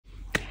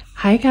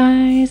Hi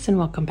guys, and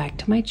welcome back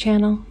to my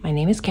channel. My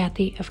name is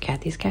Cathy of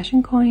Cathy's Cash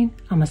and Coin.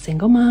 I'm a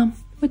single mom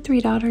with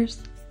 3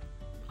 daughters.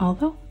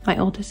 Although my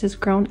oldest is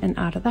grown and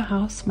out of the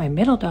house, my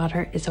middle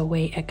daughter is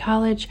away at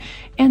college,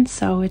 and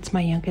so it's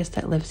my youngest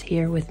that lives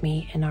here with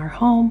me in our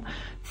home.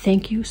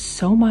 Thank you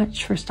so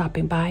much for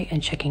stopping by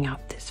and checking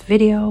out this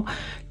video.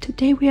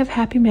 Today we have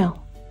Happy Mail.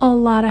 A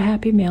lot of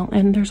Happy Mail,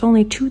 and there's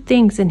only 2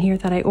 things in here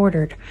that I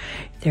ordered.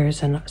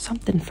 There's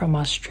something from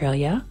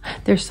Australia,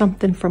 there's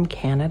something from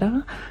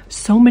Canada,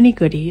 so many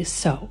goodies.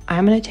 So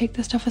I'm gonna take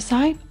this stuff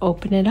aside,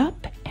 open it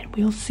up, and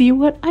we'll see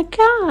what I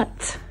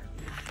got.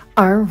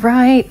 All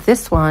right,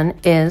 this one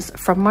is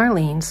from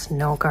Marlene,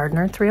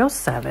 SnowGardener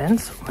 307.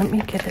 So let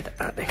me get it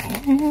out of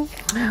here.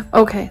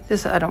 Okay,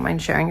 this I don't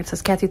mind sharing. It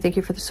says, Cathy, thank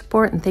you for the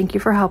support and thank you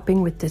for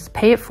helping with this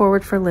Pay It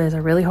Forward for Liz. I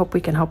really hope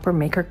we can help her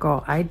make her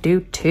goal. I do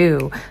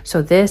too.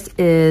 So this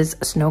is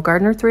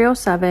SnowGardener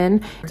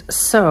 307.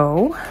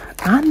 So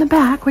on the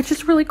back, which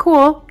is really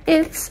cool,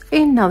 it's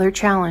another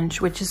challenge,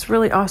 which is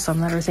really awesome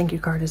that her thank you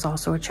card is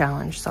also a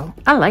challenge. So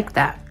I like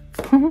that.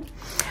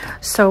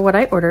 So what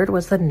I ordered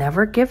was the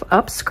Never Give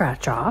Up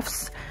scratch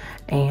offs,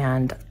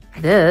 and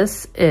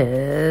this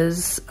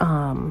is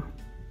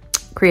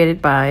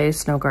created by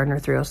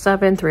SnowGardener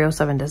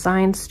 307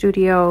 Design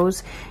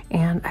Studios,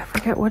 and I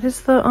forget what is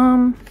the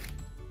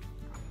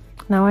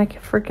now I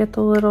can forget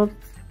the little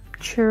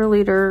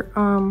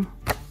cheerleader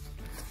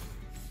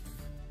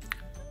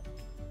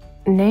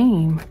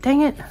name.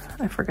 Dang it,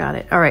 I forgot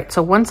it. All right,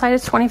 so one side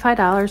is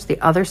 $25, the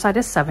other side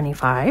is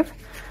 $75.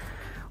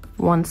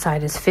 One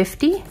side is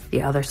 $50,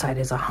 the other side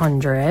is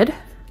 $100.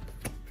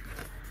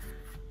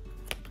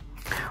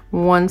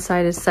 One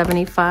side is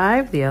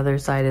 $75, the other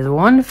side is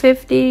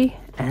 $150,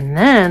 and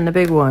then the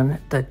big one,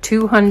 the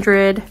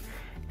 $200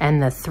 and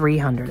the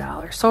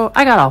 $300. So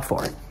I got all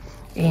 4.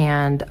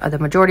 And the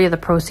majority of the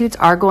proceeds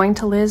are going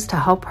to Liz to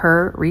help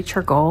her reach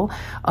her goal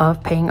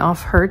of paying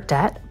off her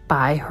debt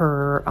by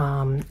her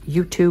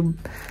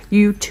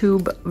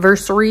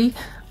YouTube-versary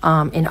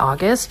in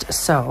August.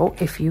 So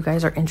if you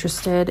guys are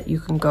interested, you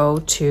can go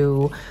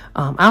to,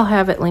 I'll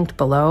have it linked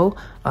below,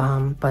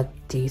 but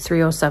the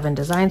 307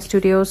 Design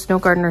Studios,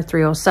 SnowGardener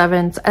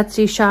 307's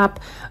Etsy shop.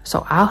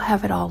 So I'll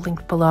have it all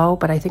linked below,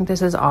 but I think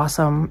this is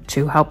awesome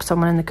to help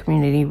someone in the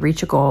community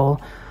reach a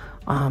goal.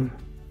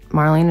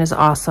 Marlene is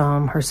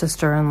awesome. Her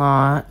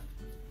sister-in-law,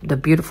 the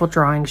beautiful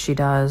drawings she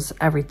does,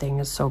 everything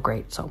is so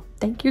great. So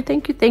thank you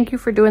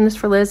for doing this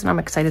for Liz, and I'm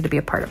excited to be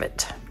a part of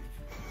it.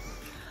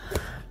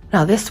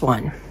 Now this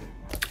one,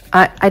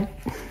 I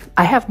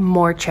have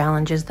more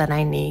challenges than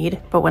I need,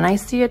 but when I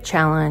see a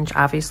challenge,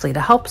 obviously to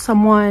help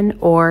someone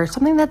or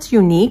something that's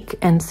unique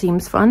and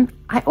seems fun,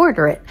 I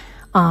order it.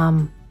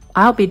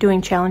 I'll be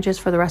doing challenges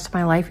for the rest of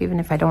my life, even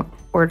if I don't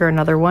order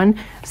another one.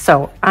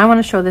 So I want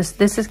to show this.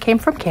 This came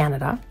from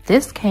Canada.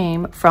 This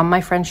came from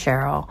my friend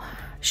Cheryl.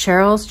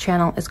 Cheryl's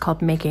channel is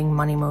called Making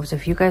Money Moves.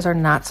 If you guys are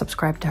not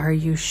subscribed to her,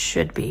 you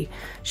should be.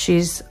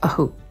 She's a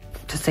hoot,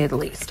 to say the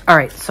least. All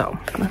right, so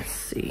let's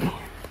see.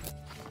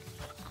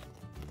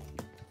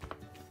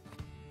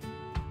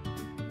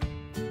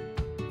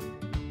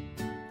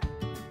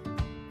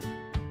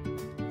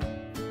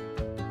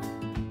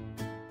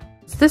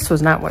 This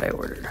was not what I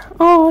ordered.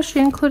 Oh, she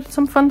included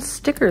some fun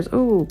stickers.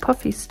 Oh,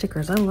 puffy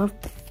stickers. I love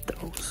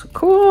those.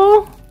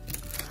 Cool.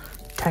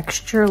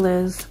 Texture,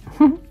 Liz.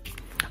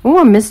 Oh,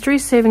 a mystery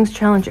savings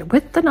challenge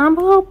with an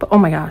envelope. Oh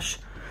my gosh.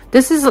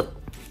 This is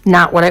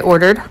not what I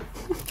ordered.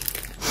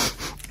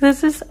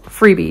 This is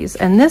freebies.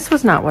 And this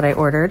was not what I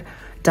ordered.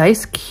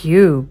 Dice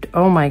cubed.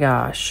 Oh my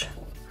gosh.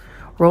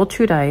 Roll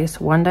 2 dice.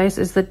 1 dice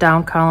is the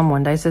down column,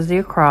 1 dice is the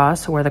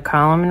across. Where the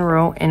column and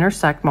row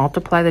intersect,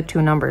 multiply the 2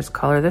 numbers,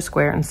 color the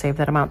square, and save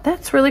that amount.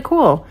 That's really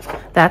cool.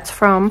 That's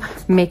from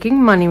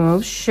Making Money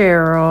Moves,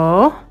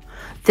 Cheryl.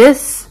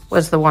 This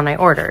was the one I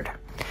ordered.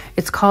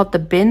 It's called the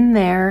Been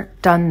There,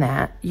 Done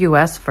That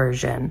US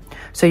version.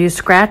 So you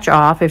scratch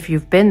off if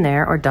you've been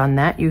there or done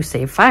that, you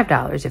save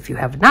 $5. If you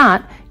have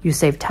not, you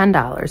save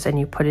 $10, and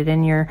you put it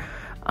in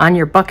on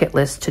your bucket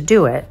list to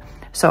do it.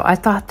 So I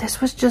thought this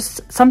was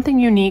just something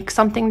unique,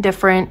 something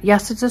different.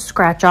 Yes, it's a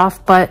scratch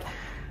off, but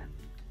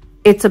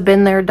it's a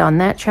Been There, Done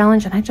That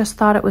challenge. And I just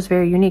thought it was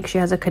very unique. She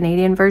has a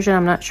Canadian version.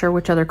 I'm not sure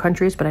which other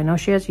countries, but I know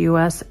she has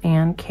US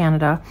and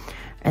Canada.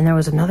 And there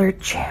was another,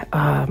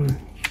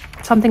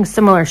 something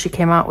similar she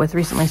came out with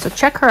recently. So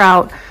check her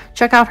out.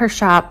 Check out her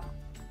shop.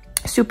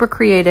 Super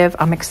creative.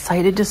 I'm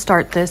excited to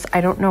start this. I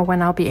don't know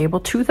when I'll be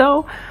able to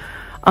though.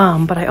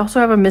 But I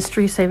also have a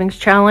mystery savings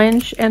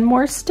challenge and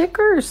more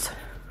stickers.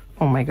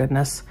 Oh my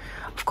goodness.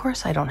 Of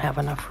course I don't have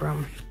enough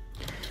room.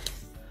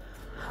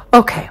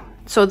 Okay,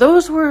 so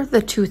those were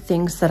the 2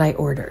 things that I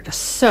ordered.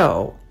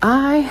 So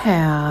I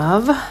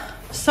have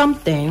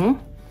something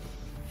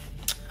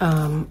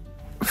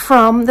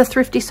from the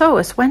Thrifty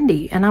Sewist,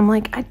 Wendy. And I'm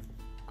like, I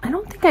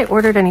don't think I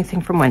ordered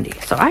anything from Wendy.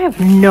 So I have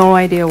no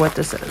idea what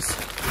this is.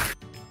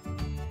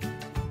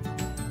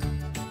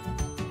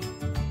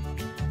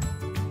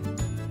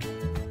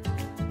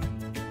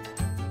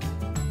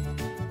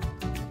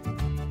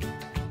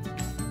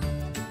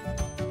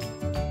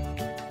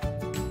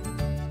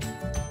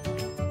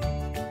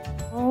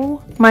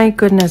 my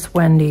goodness,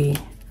 Wendy.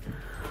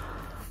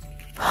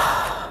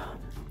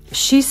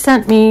 She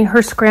sent me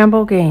her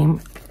scramble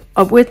game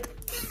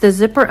with the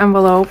zipper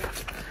envelope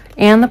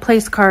and the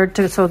place card.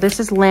 So this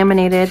is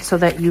laminated so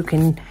that you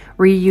can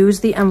reuse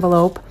the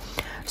envelope.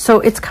 So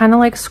it's kind of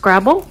like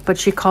Scrabble, but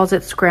she calls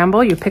it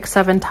Scramble. You pick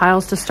 7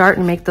 tiles to start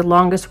and make the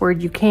longest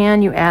word you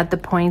can. You add the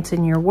points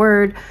in your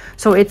word.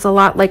 So it's a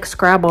lot like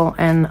Scrabble,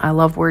 and I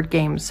love word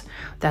games.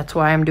 That's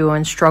why I'm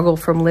doing Struggle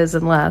from Liz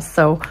and Les.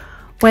 So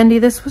Wendy,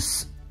 this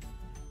was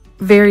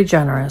very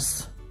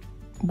generous.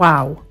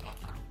 Wow.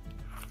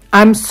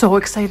 I'm so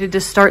excited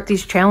to start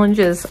these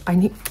challenges. I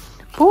need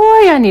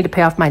to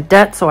pay off my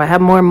debt so I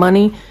have more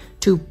money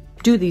to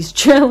do these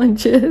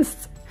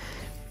challenges.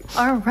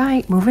 All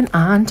right, moving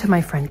on to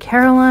my friend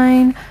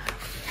Caroline.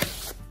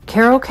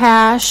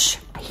 CaroCash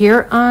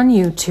here on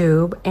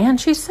YouTube, and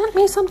she sent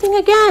me something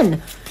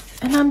again.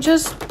 And I'm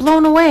just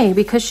blown away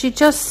because she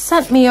just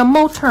sent me a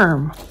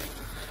Moterm.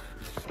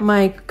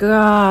 My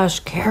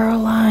gosh,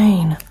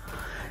 Caroline.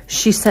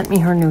 She sent me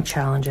her new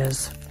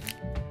challenges.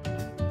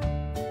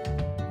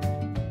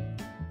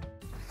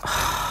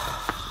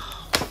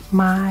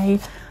 My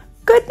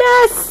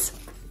goodness.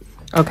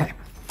 Okay,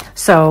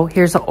 so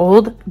here's an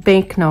old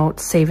banknote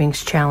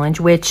savings challenge,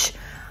 which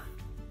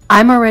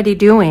I'm already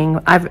doing.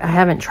 I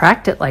haven't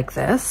tracked it like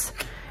this.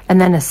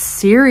 And then a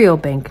cereal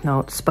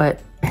banknotes, but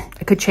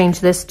I could change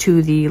this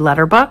to the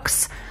letter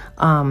bucks,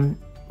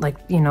 like,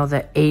 you know,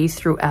 the A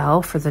through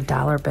L for the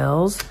dollar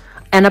bills,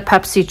 and a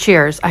Pepsi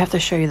Cheers. I have to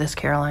show you this,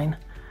 Caroline.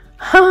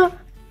 Huh?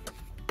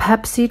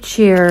 Pepsi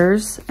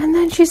Cheers. And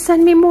then she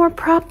sent me more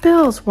prop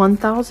bills.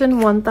 1,000,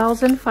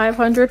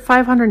 1,500,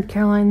 500.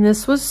 Caroline,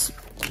 this was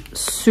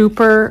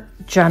super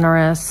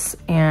generous,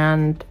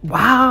 and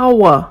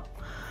wow.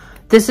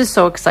 This is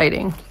so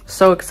exciting.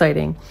 So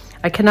exciting.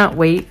 I cannot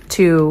wait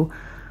to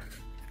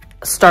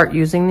start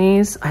using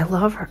these. I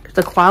love her.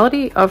 The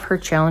quality of her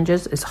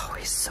challenges is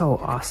always so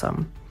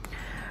awesome.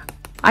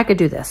 I could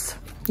do this.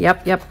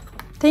 Yep.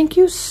 Thank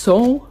you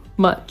so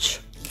much.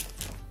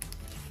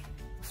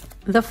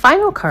 The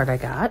final card I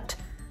got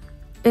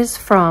is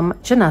from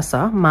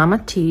Janessa,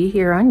 MamaT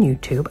here on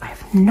YouTube. I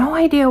have no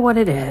idea what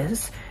it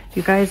is.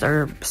 You guys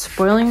are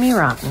spoiling me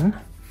rotten.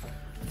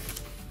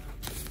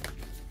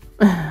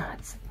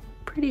 It's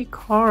a pretty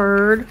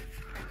card.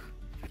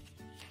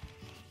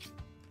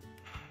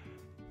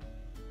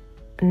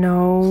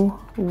 No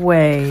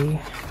way.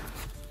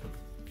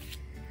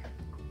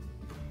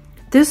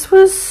 This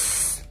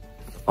was,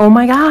 oh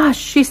my gosh,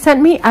 she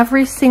sent me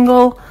every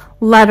single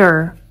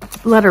letter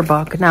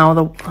book.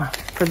 Now,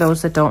 for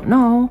those that don't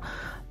know,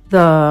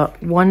 the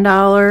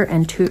 $1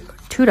 and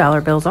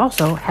 $2 bills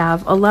also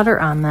have a letter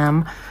on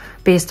them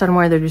based on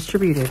where they're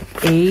distributed.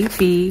 A,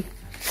 B,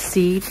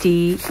 C,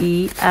 D,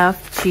 E,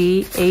 F,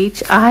 G,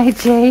 H, I,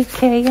 J,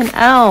 K, and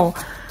L.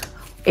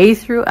 A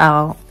through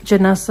L.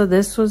 Janessa,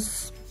 this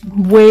was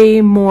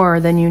way more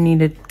than you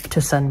needed to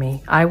send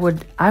me. I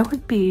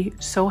would be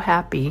so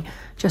happy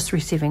just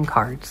receiving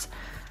cards.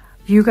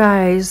 You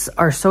guys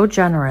are so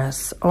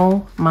generous.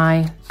 Oh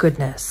my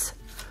goodness.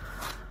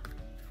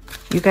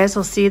 You guys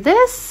will see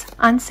this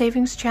on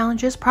Savings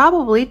Challenges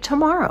probably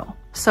tomorrow.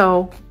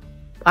 So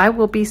I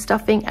will be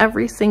stuffing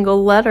every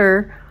single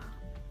letter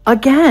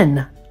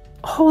again.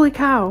 Holy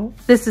cow.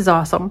 This is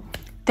awesome.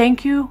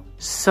 Thank you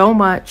so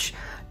much,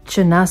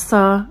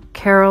 Janessa,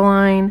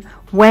 Caroline,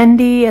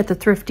 Wendy at the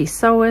Thrifty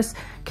Sewist.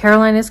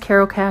 Caroline is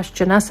CaroCash.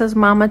 Janessa's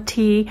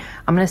MamaT.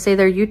 I'm going to say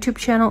their YouTube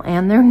channel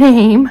and their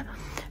name.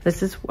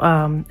 This is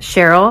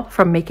Cheryl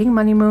from Making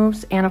Money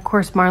Moves, and of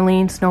course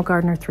Marlene,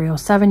 SnowGardener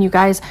 307. You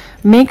guys,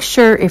 make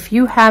sure if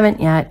you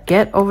haven't yet,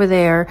 get over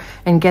there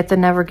and get the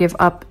Never Give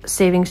Up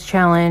Savings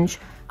Challenge.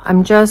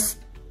 I'm just,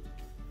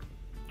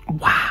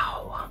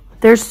 wow.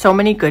 There's so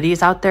many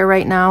goodies out there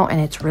right now,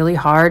 and it's really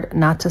hard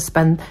not to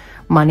spend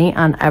money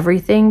on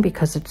everything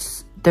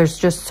because there's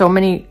just so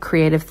many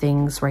creative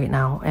things right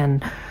now.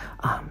 And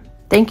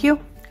thank you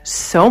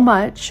so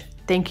much.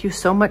 Thank you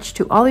so much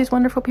to all these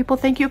wonderful people.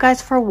 Thank you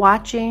guys for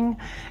watching,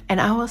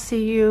 and I will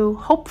see you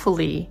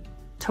hopefully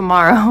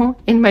tomorrow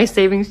in my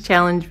Savings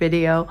Challenge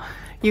video.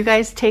 You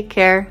guys take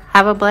care.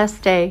 Have a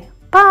blessed day.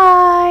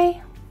 Bye.